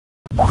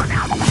It's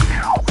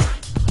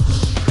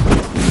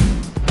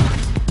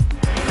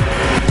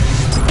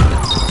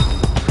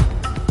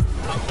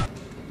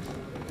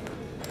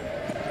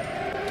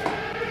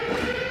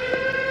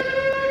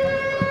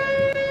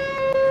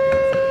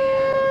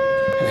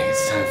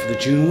time for the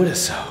June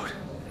Witisode.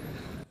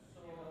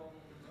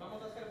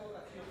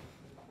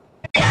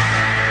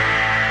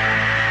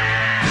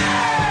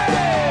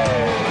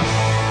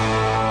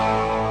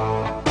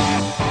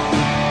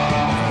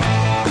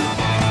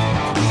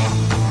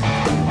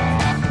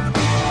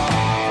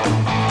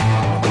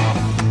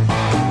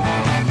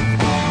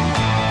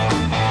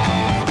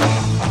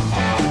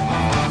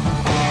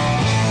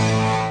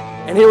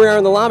 And here we are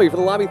in the lobby for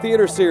the Lobby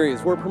Theater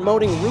Series. We're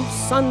promoting Roof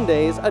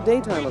Sundays, a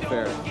daytime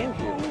affair. Thank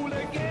you.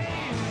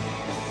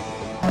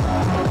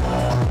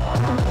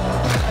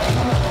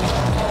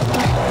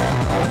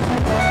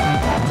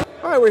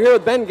 All right, we're here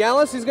with Ben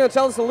Gallus. He's going to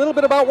tell us a little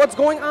bit about what's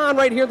going on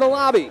right here in the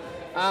lobby.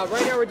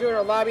 Right now we're doing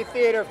our lobby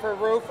theater for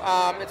Roof.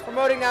 It's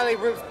promoting not only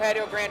Roof's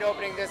patio grand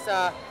opening this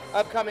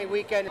upcoming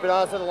weekend, but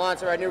also the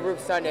launch of our new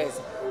Roof Sundays,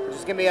 which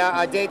is going to be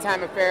a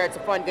daytime affair. It's a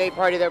fun day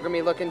party that we're going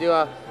to be looking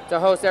to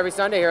host every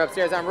Sunday here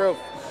upstairs on Roof.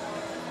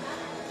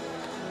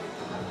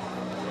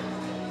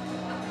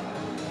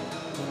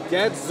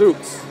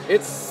 Gadzooks,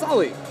 it's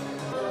Sully.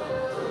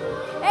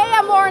 Hey,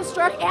 I'm Lauren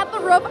Struck at the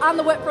Roof on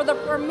the Whip for the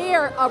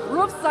premiere of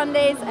Roof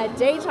Sundays, a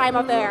daytime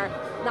affair.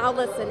 Now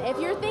listen, if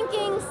you're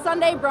thinking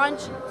Sunday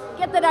brunch,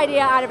 get that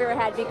idea out of your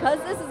head because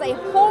this is a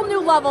whole new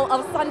level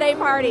of Sunday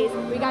parties.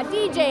 We got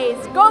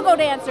DJs, go-go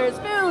dancers,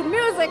 food,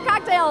 music,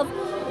 cocktails.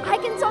 I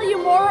can tell you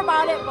more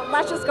about it, but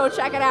let's just go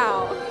check it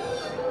out.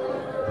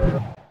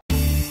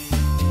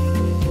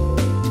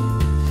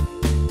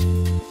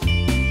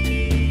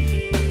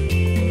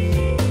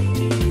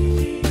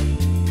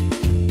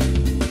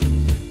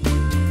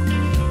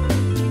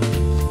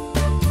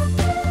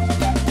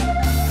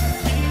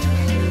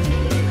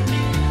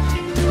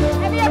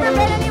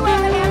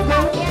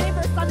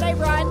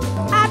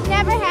 I've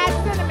never had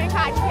cinnamon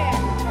cotton candy.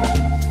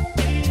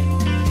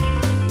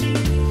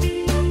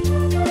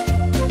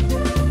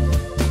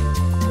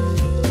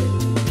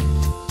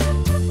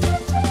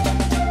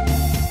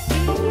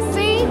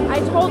 See, I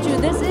told you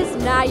this is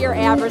not your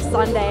average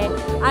Sunday.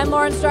 I'm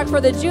Lauren Struck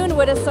for the June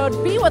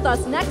Witisode. Be with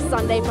us next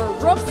Sunday for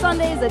Roof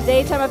Sundays, a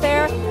daytime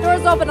affair.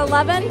 Doors open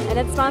 11 and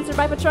it's sponsored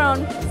by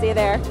Patron. See you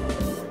there.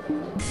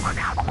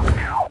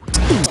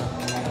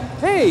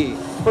 Hey,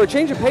 for a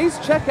change of pace,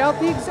 check out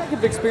the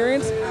executive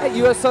experience at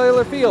US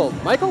Cellular Field.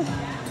 Michael?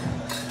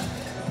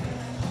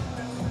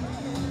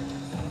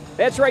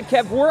 That's right,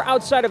 Kev. We're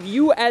outside of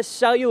US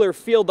Cellular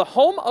Field, the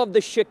home of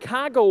the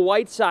Chicago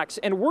White Sox,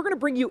 and we're going to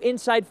bring you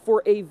inside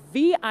for a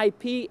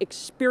VIP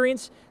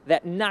experience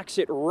that knocks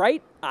it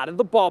right out of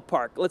the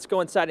ballpark. Let's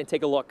go inside and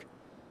take a look.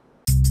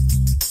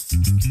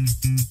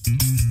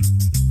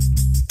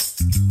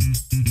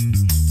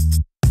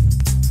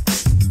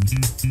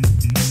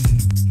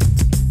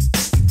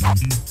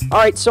 All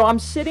right, so I'm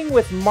sitting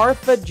with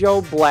Martha Jo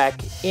Black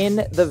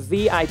in the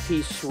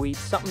VIP suite,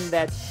 something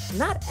that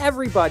not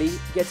everybody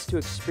gets to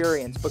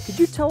experience. But could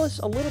you tell us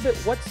a little bit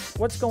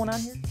what's going on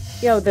here?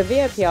 The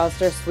VIP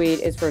All-Star Suite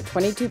is for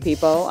 22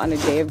 people on a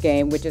day of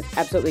game, which is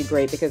absolutely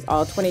great because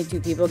all 22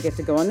 people get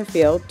to go on the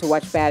field to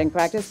watch batting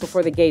practice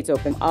before the gates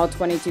open. All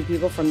 22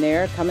 people from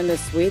there come in the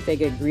suite. They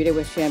get greeted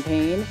with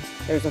champagne.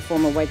 There's a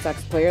former White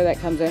Sox player that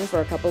comes in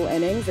for a couple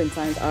innings and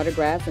signs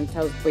autographs and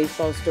tells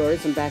baseball stories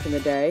from back in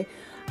the day.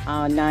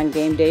 On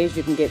non-game days,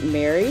 you can get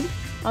married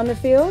on the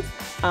field.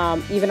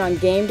 Even on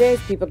game days,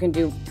 people can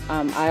do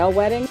aisle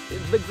weddings.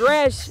 The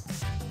grass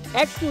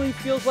actually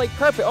feels like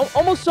carpet,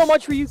 almost so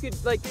much where you could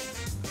like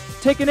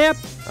take a nap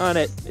on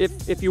it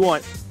if you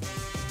want.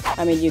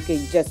 I mean, you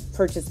could just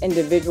purchase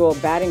individual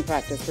batting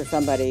practice for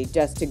somebody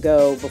just to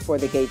go before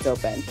the gates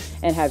open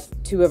and have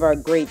 2 of our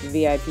great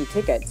VIP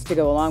tickets to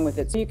go along with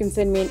it. So you can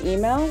send me an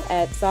email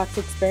at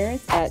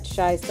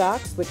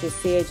soxexperience@shysox, which is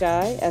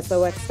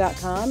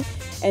CHISOX.com,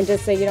 and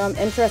just say, I'm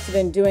interested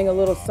in doing a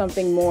little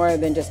something more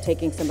than just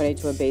taking somebody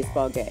to a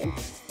baseball game.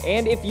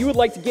 And if you would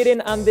like to get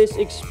in on this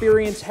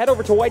experience, head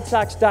over to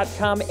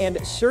whitesox.com and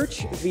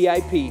search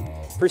VIP.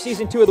 For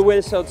Season 2 of the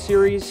Witisode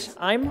series,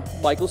 I'm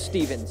Michael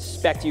Stevens.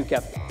 Back to you,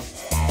 Kevin.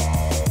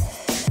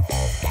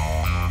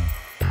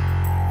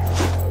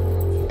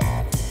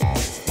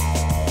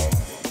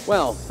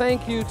 Well,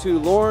 thank you to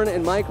Lauren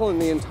and Michael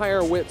and the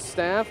entire WIT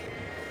staff.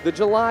 The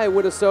July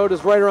Witisode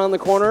is right around the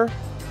corner.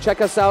 Check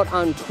us out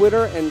on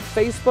Twitter and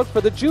Facebook. For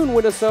the June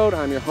Witisode,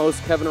 I'm your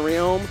host, Kevin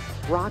Riome.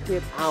 Rock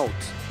it out.